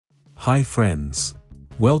Hi friends.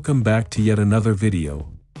 Welcome back to yet another video.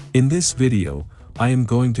 In this video, I am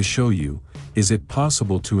going to show you, is it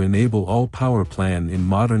possible to enable all power plan in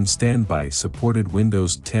modern standby supported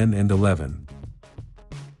Windows 10 and 11?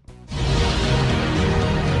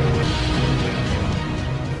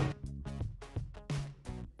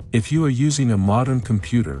 If you are using a modern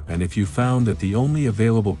computer and if you found that the only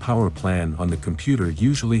available power plan on the computer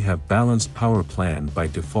usually have balanced power plan by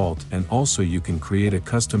default, and also you can create a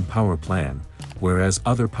custom power plan, whereas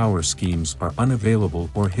other power schemes are unavailable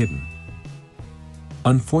or hidden.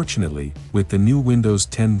 Unfortunately, with the new Windows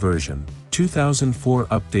 10 version, 2004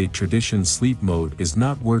 update tradition sleep mode is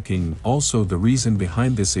not working. Also, the reason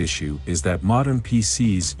behind this issue is that modern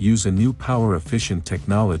PCs use a new power efficient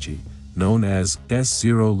technology, known as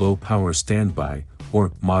S0 Low Power Standby,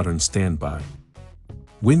 or Modern Standby.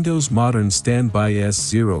 Windows Modern Standby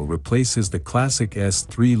S0 replaces the classic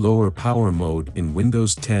S3 Lower Power mode in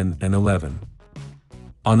Windows 10 and 11.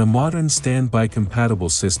 On a modern standby compatible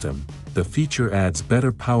system, the feature adds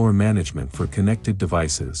better power management for connected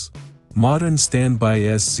devices. Modern Standby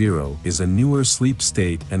S0 is a newer sleep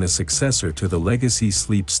state and a successor to the legacy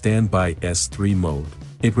Sleep Standby S3 mode.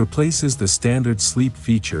 It replaces the standard sleep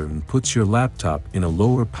feature and puts your laptop in a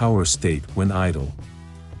lower power state when idle.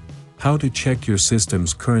 How to check your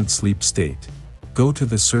system's current sleep state? Go to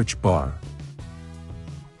the search bar.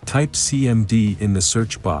 Type CMD in the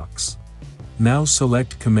search box. Now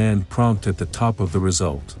select Command Prompt at the top of the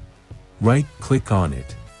result. Right-click on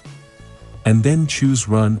it. And then choose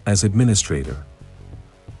Run as Administrator.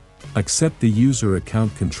 Accept the user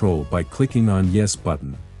account control by clicking on Yes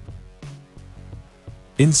button.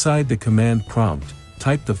 Inside the command prompt,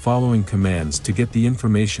 type the following commands to get the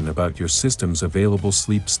information about your system's available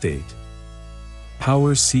sleep state.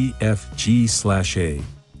 Power CFG/A.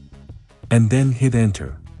 And then hit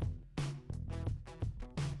enter.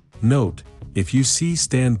 Note, if you see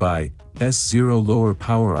standby, S0 lower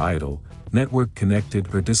power idle, network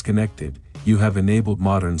connected or disconnected, you have enabled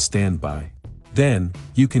modern standby. Then,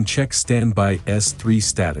 you can check standby S3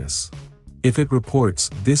 status. If it reports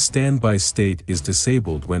this standby state is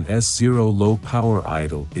disabled when S0 low power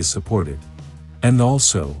idle is supported. And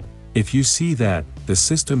also, if you see that the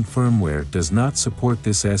system firmware does not support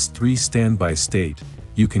this S3 standby state,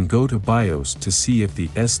 you can go to BIOS to see if the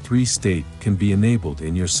S3 state can be enabled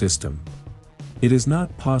in your system. It is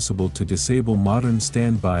not possible to disable modern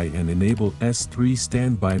standby and enable S3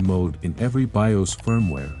 standby mode in every BIOS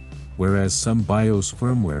firmware, whereas some BIOS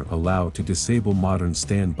firmware allow to disable modern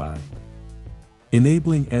standby.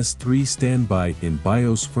 Enabling S3 standby in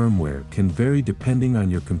BIOS firmware can vary depending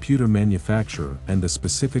on your computer manufacturer and the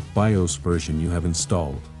specific BIOS version you have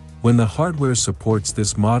installed. When the hardware supports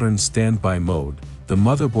this modern standby mode, the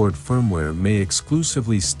motherboard firmware may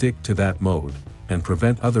exclusively stick to that mode, and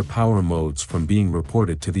prevent other power modes from being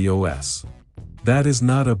reported to the OS. That is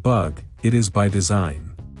not a bug, it is by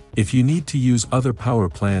design. If you need to use other power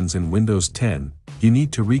plans in Windows 10, you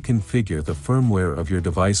need to reconfigure the firmware of your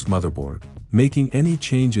device motherboard. Making any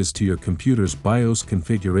changes to your computer's BIOS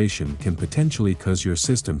configuration can potentially cause your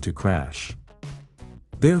system to crash.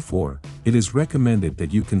 Therefore, it is recommended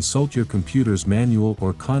that you consult your computer's manual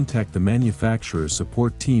or contact the manufacturer's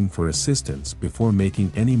support team for assistance before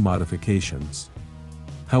making any modifications.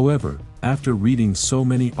 However, after reading so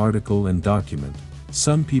many articles and documents,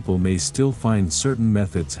 some people may still find certain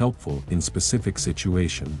methods helpful in specific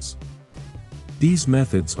situations. These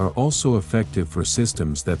methods are also effective for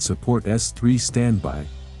systems that support S3 standby,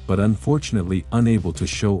 but unfortunately unable to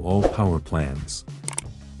show all power plans.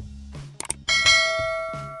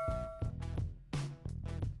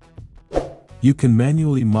 You can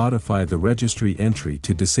manually modify the registry entry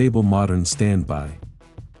to disable modern standby.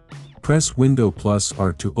 Press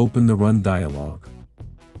Windows+R to open the Run dialog.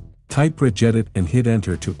 Type regedit and hit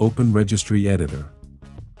enter to open Registry Editor.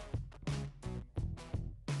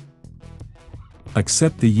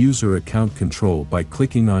 Accept the user account control by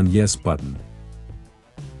clicking on Yes button.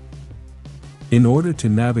 In order to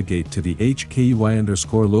navigate to the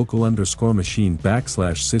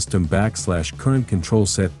HKUI_local_machine/system/current control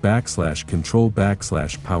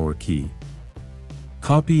set/control/power key.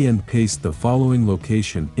 Copy and paste the following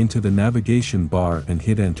location into the navigation bar and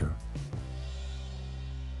hit enter.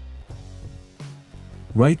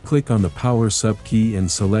 Right-click on the power subkey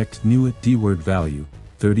and select New DWORD value,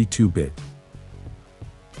 32-bit.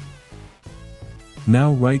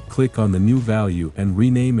 Now right-click on the new value and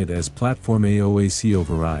rename it as Platform AOAC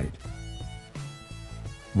Override.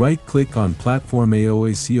 Right-click on Platform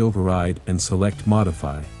AOAC Override and select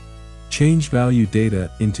Modify. Change value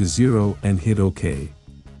data into 0 and hit OK.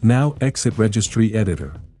 Now exit Registry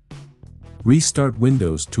Editor. Restart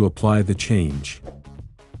Windows to apply the change.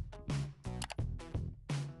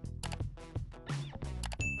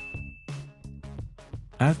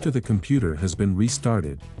 After the computer has been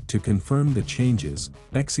restarted, to confirm the changes,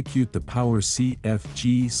 execute the power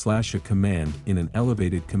cfg/a command in an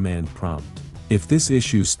elevated command prompt. If this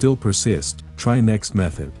issue still persists, try next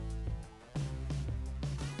method.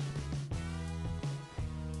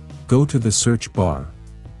 Go to the search bar.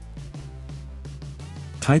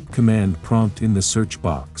 Type command prompt in the search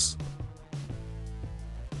box.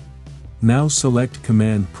 Now select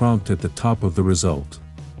command prompt at the top of the result.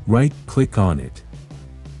 Right-click on it.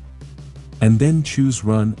 And then choose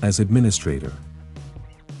Run as Administrator.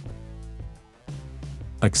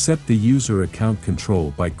 Accept the user account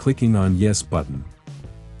control by clicking on Yes button.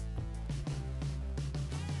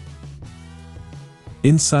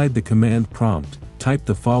 Inside the command prompt, type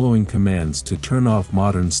the following commands to turn off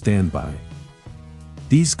Modern Standby.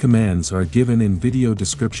 These commands are given in video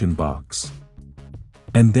description box.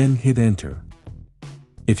 And then hit Enter.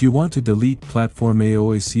 If you want to delete Platform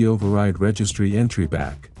AOAC Override Registry Entry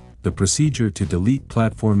Back, the procedure to delete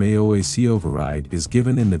Platform AOAC Override is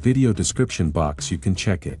given in the video description box. You can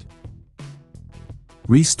check it.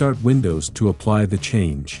 Restart Windows to apply the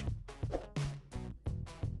change.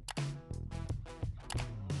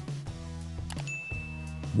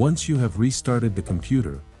 Once you have restarted the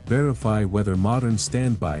computer, verify whether Modern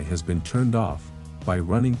Standby has been turned off by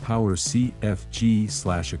running power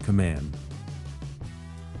cfg/a command.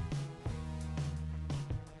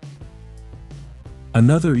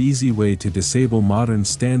 Another easy way to disable Modern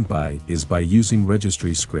Standby is by using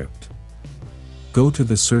Registry Script. Go to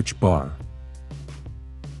the search bar.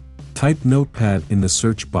 Type Notepad in the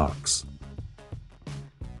search box.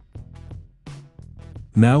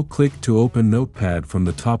 Now click to open Notepad from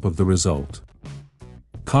the top of the result.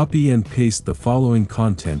 Copy and paste the following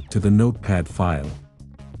content to the Notepad file.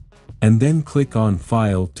 And then click on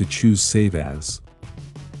File to choose Save As.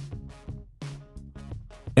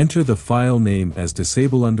 Enter the file name as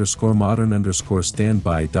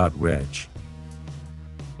disable_modern_standby.reg.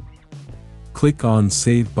 Click on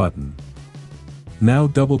Save button. Now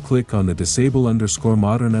double-click on the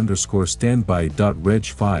disable_modern_standby.reg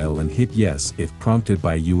file and hit Yes if prompted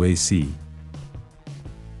by UAC.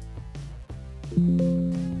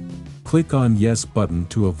 Click on Yes button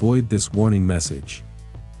to avoid this warning message.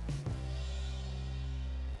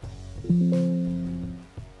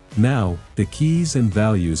 Now, the keys and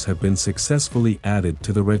values have been successfully added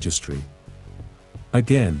to the registry.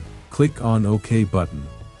 Again, click on OK button.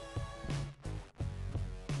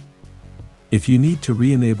 If you need to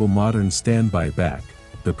re-enable Modern Standby back,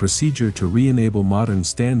 the procedure to re-enable Modern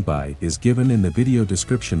Standby is given in the video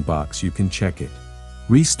description box. You can check it.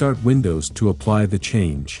 Restart Windows to apply the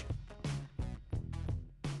change.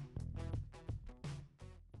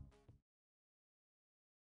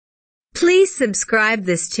 Please subscribe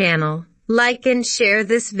this channel, like and share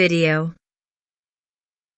this video.